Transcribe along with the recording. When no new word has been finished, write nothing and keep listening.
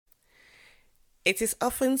It is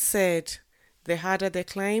often said, the harder the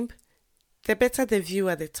climb, the better the view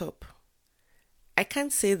at the top. I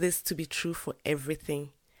can't say this to be true for everything.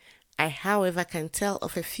 I, however, can tell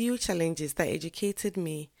of a few challenges that educated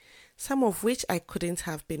me, some of which I couldn't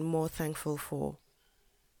have been more thankful for.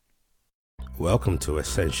 Welcome to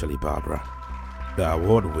Essentially Barbara, the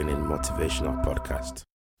award-winning motivational podcast.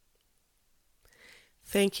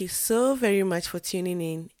 Thank you so very much for tuning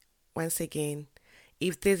in once again.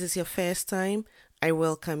 If this is your first time, I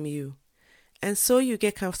welcome you. And so you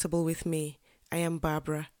get comfortable with me. I am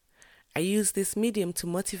Barbara. I use this medium to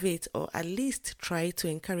motivate or at least try to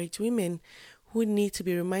encourage women who need to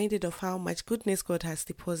be reminded of how much goodness God has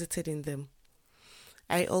deposited in them.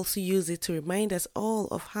 I also use it to remind us all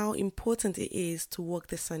of how important it is to walk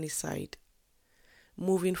the sunny side.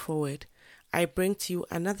 Moving forward, I bring to you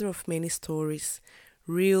another of many stories,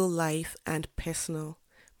 real life and personal,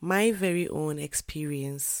 my very own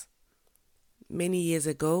experience. Many years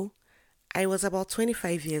ago, I was about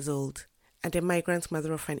 25 years old and a migrant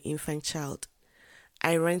mother of an infant child.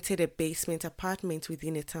 I rented a basement apartment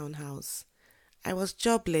within a townhouse. I was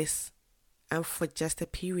jobless and for just a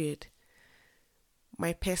period.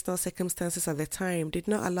 My personal circumstances at the time did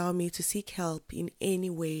not allow me to seek help in any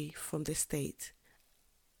way from the state.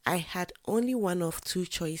 I had only one of two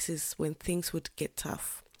choices when things would get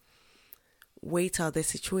tough. Wait out the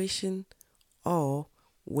situation or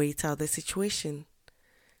wait out the situation.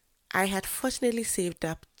 I had fortunately saved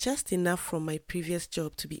up just enough from my previous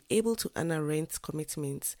job to be able to honor rent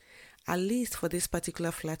commitments, at least for this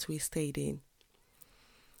particular flat we stayed in.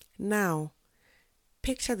 Now,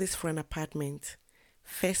 picture this for an apartment.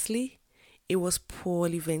 Firstly, it was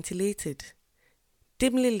poorly ventilated,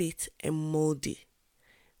 dimly lit and moldy.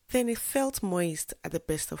 Then it felt moist at the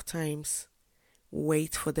best of times.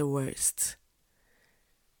 Wait for the worst.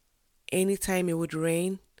 Anytime it would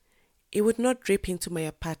rain, it would not drip into my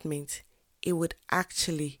apartment. It would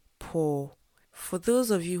actually pour. For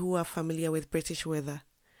those of you who are familiar with British weather,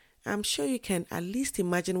 I'm sure you can at least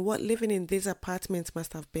imagine what living in this apartment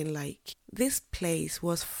must have been like. This place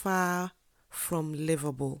was far from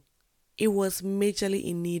livable. It was majorly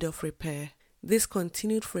in need of repair. This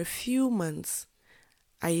continued for a few months.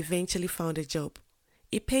 I eventually found a job.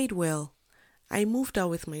 It paid well. I moved out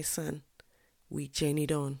with my son. We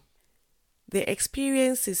journeyed on. The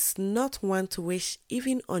experience is not one to wish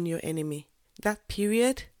even on your enemy. That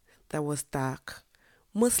period, that was dark,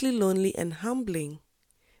 mostly lonely and humbling.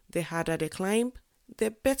 The harder the climb,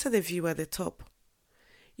 the better the view at the top.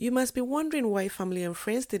 You must be wondering why family and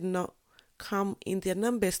friends did not come in their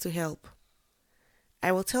numbers to help.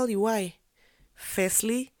 I will tell you why.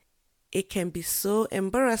 Firstly, it can be so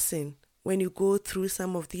embarrassing when you go through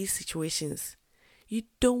some of these situations. You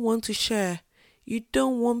don't want to share. You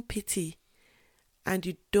don't want pity. And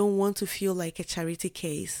you don't want to feel like a charity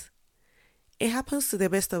case. It happens to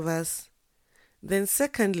the best of us. Then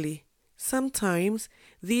secondly, sometimes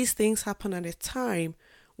these things happen at a time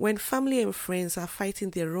when family and friends are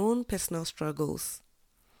fighting their own personal struggles.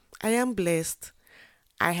 I am blessed.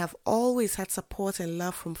 I have always had support and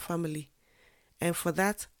love from family, and for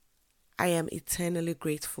that, I am eternally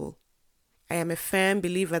grateful. I am a firm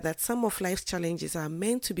believer that some of life's challenges are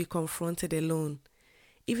meant to be confronted alone.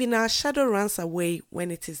 Even our shadow runs away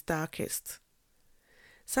when it is darkest.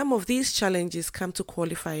 Some of these challenges come to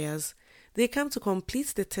qualify us. They come to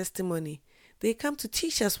complete the testimony. They come to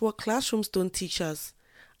teach us what classrooms don't teach us.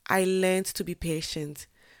 I learned to be patient.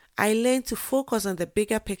 I learned to focus on the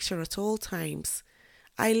bigger picture at all times.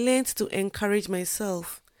 I learned to encourage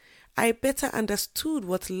myself. I better understood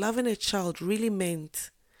what loving a child really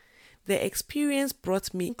meant. The experience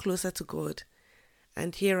brought me closer to God.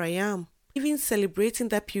 And here I am, even celebrating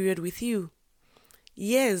that period with you.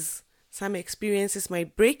 Yes, some experiences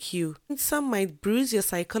might break you, and some might bruise your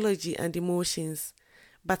psychology and emotions,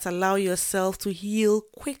 but allow yourself to heal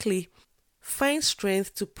quickly. Find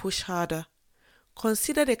strength to push harder.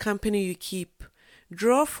 Consider the company you keep.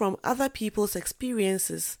 Draw from other people's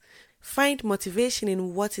experiences. Find motivation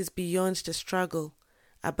in what is beyond the struggle.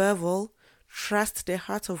 Above all, trust the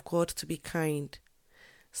heart of God to be kind.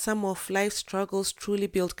 Some of life's struggles truly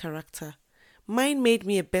build character. Mine made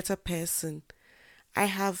me a better person. I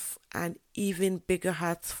have an even bigger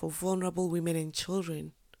heart for vulnerable women and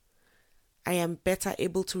children. I am better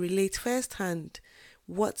able to relate firsthand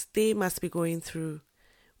what they must be going through.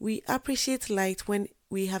 We appreciate light when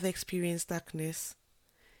we have experienced darkness.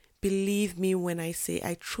 Believe me when I say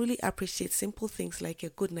I truly appreciate simple things like a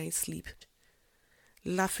good night's sleep.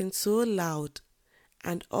 Laughing so loud,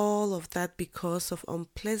 and all of that because of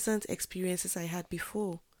unpleasant experiences I had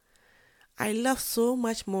before. I love so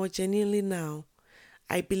much more genuinely now.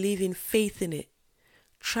 I believe in faith in it.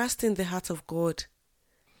 Trust in the heart of God.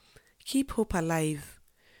 Keep hope alive.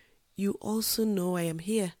 You also know I am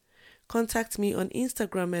here. Contact me on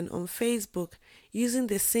Instagram and on Facebook using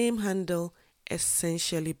the same handle,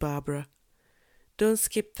 Essentially Barbara. Don't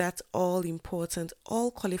skip that all-important,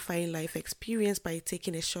 all-qualifying life experience by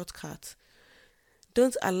taking a shortcut.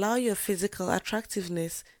 Don't allow your physical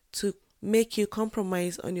attractiveness to make you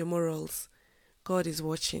compromise on your morals. God is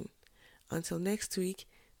watching. Until next week,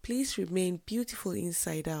 please remain beautiful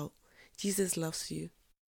inside out. Jesus loves you.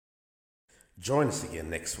 Join us again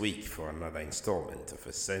next week for another installment of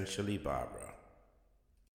Essentially Barbara.